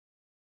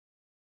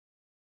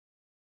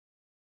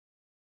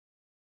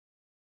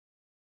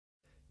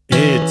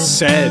It's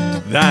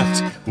said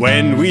that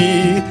when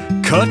we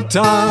cut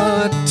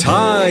our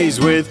ties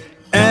with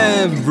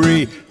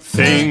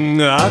everything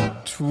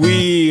that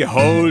we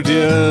hold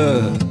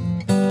dear,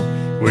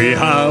 we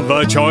have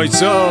a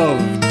choice of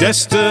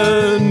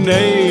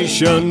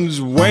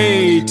destinations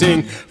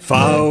waiting,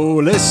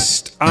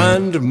 foulest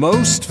and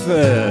most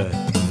fair.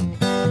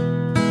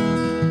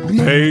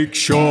 Make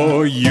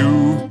sure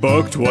you've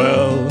booked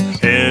well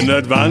in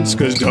advance,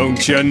 'cause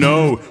don't you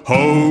know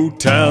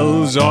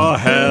hotels are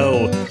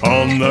hell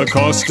on the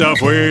cost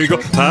of wiggle.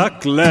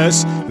 Pack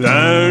less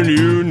than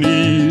you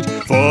need,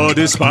 for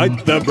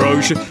despite the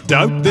brochure,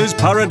 doubt there's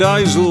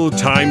paradisal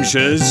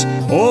timeshares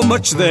or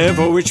much there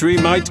for which we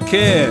might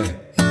care.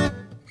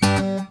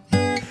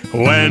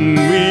 When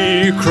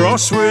we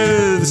cross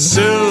with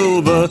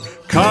silver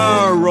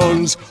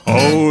Charon's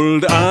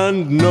old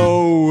and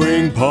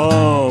knowing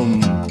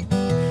palm,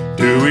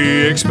 do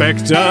we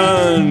expect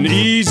an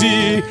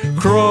easy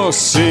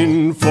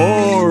crossing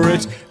for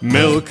it?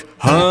 Milk,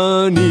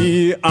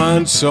 honey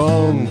and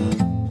song.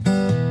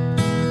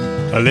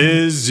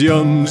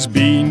 Elysium's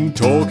been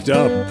talked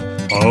up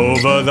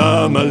over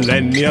the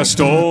millennia,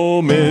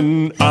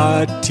 storming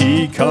a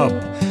teacup.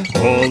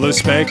 All the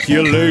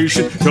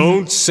speculation,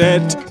 don't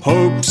set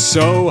hopes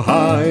so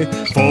high,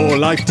 for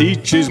life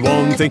teaches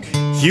one thing,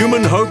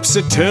 human hope's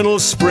eternal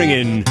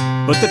springing,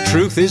 but the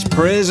truth is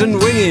prayers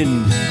and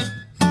winging.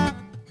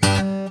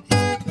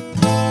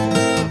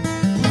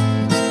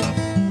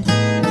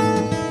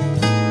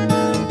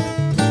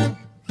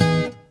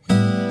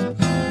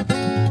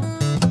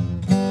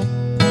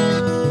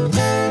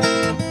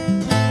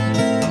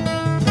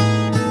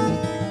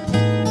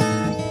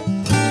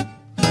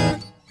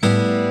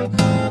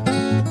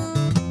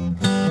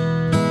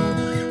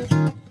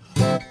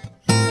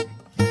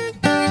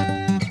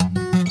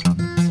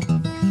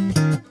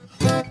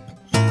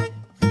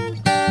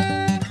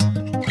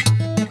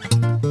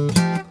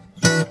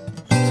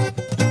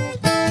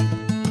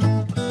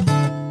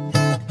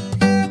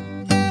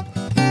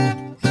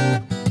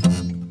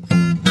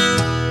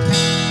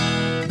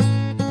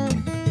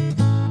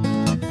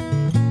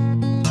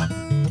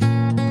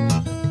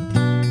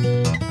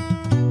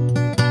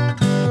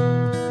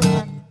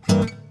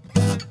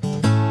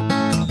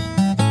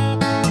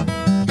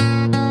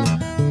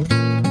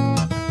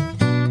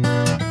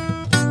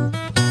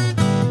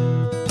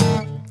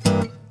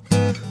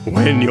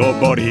 When your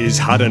body's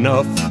had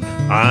enough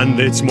and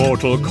its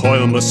mortal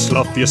coil must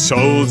slough, your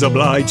soul's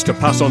obliged to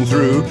pass on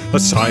through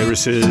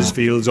Osiris's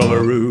fields of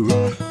Aru,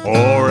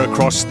 or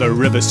across the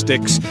river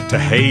Styx to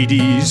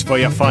Hades for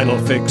your final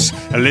fix.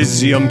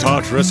 Elysium,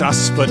 Tartarus,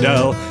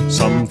 Asphodel,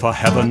 some for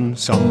heaven,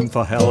 some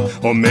for hell.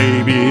 Or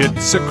maybe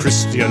it's a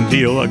Christian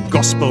deal, a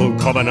gospel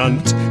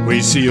covenant we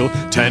seal,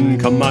 10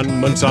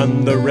 commandments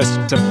and the rest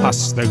to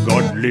pass the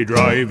godly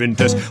driving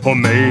test. Or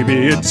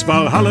maybe it's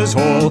Valhalla's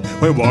hall,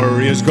 where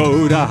warriors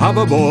go to have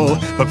a ball,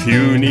 but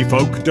puny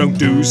folk don't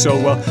do so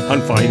well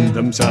and find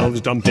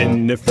themselves dumped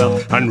in if fell.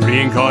 And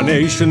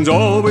reincarnation's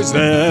always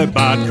there,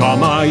 bad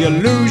karma, you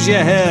lose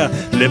your hair.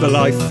 Live a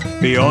life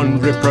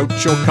beyond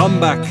reproach or come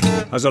back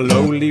as a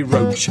lowly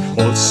roach.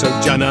 Also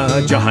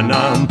Jannah,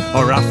 Jahannam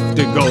are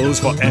after goals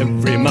for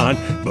every man,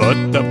 but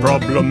the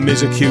problem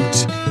is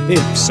acute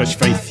if such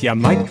faith you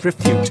might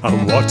refute.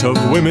 And what of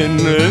women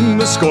in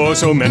the score?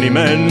 So many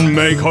men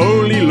make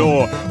holy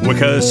law.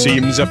 Wicca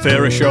seems a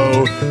fairer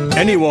show,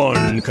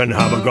 anyone can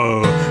have a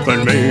go,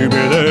 but maybe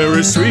there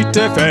is sweet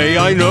FA.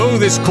 I know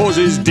this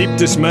causes deep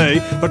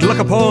dismay, but look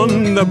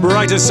upon the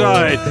brighter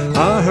side,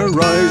 our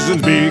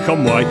horizons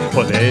become wide.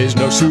 For there's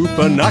no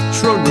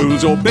supernatural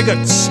rules or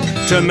bigots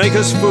to make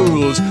us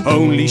fools,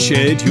 only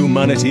shared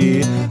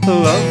humanity,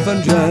 love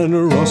and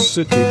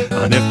generosity.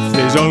 And if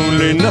there's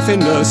only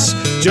nothingness,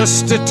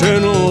 just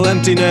eternal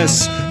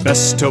emptiness,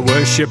 best to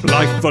worship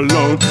life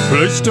alone,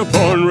 placed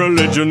upon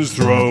religion's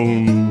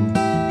throne.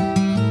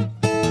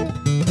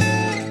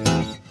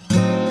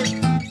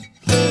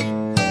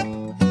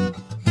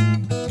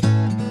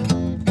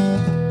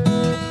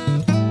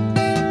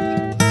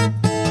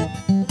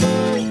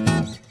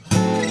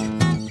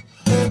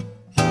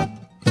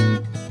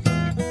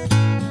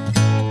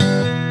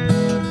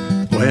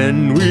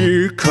 When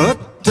we cut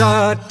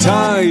our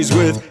ties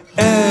with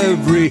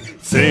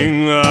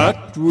everything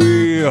that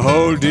we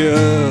hold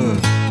dear,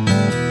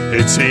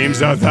 it seems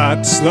that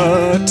that's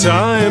the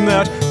time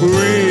that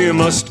we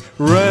must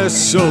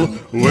wrestle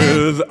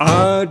with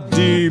our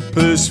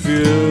deepest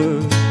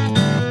fear.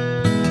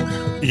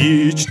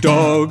 Each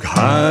dog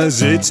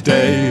has its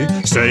day,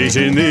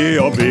 stating the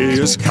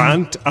obvious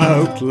can't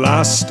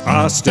outlast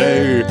our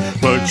stay.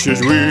 Much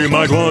as we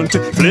might want to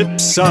flip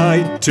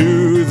side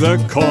to the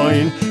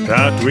coin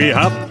that we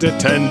have to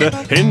tender,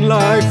 in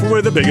life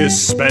we're the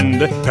biggest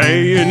spender,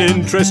 paying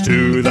interest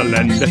to the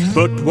lender.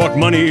 But what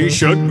money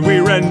should we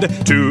render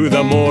to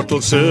the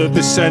mortal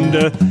service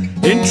sender?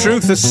 In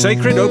truth, a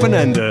sacred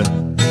open-ender.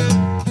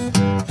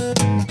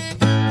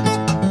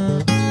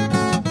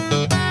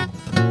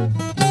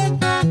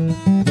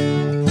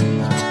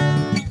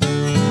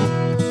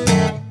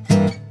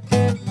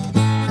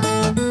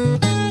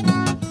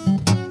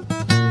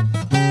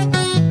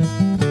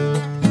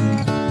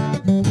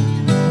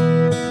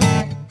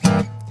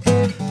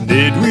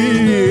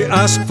 we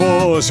ask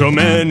for so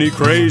many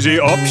crazy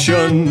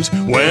options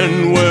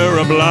when we're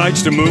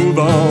obliged to move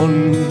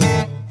on?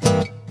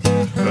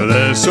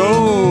 There's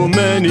so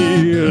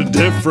many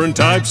different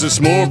types of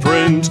small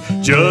print,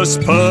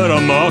 just put a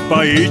mark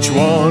by each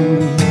one.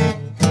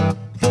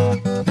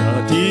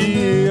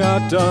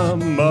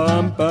 Dee-ah-dum,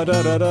 bum,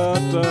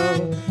 ba-da-da-da-da,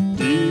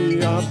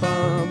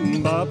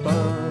 dee-ah-bum,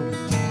 ba-bum.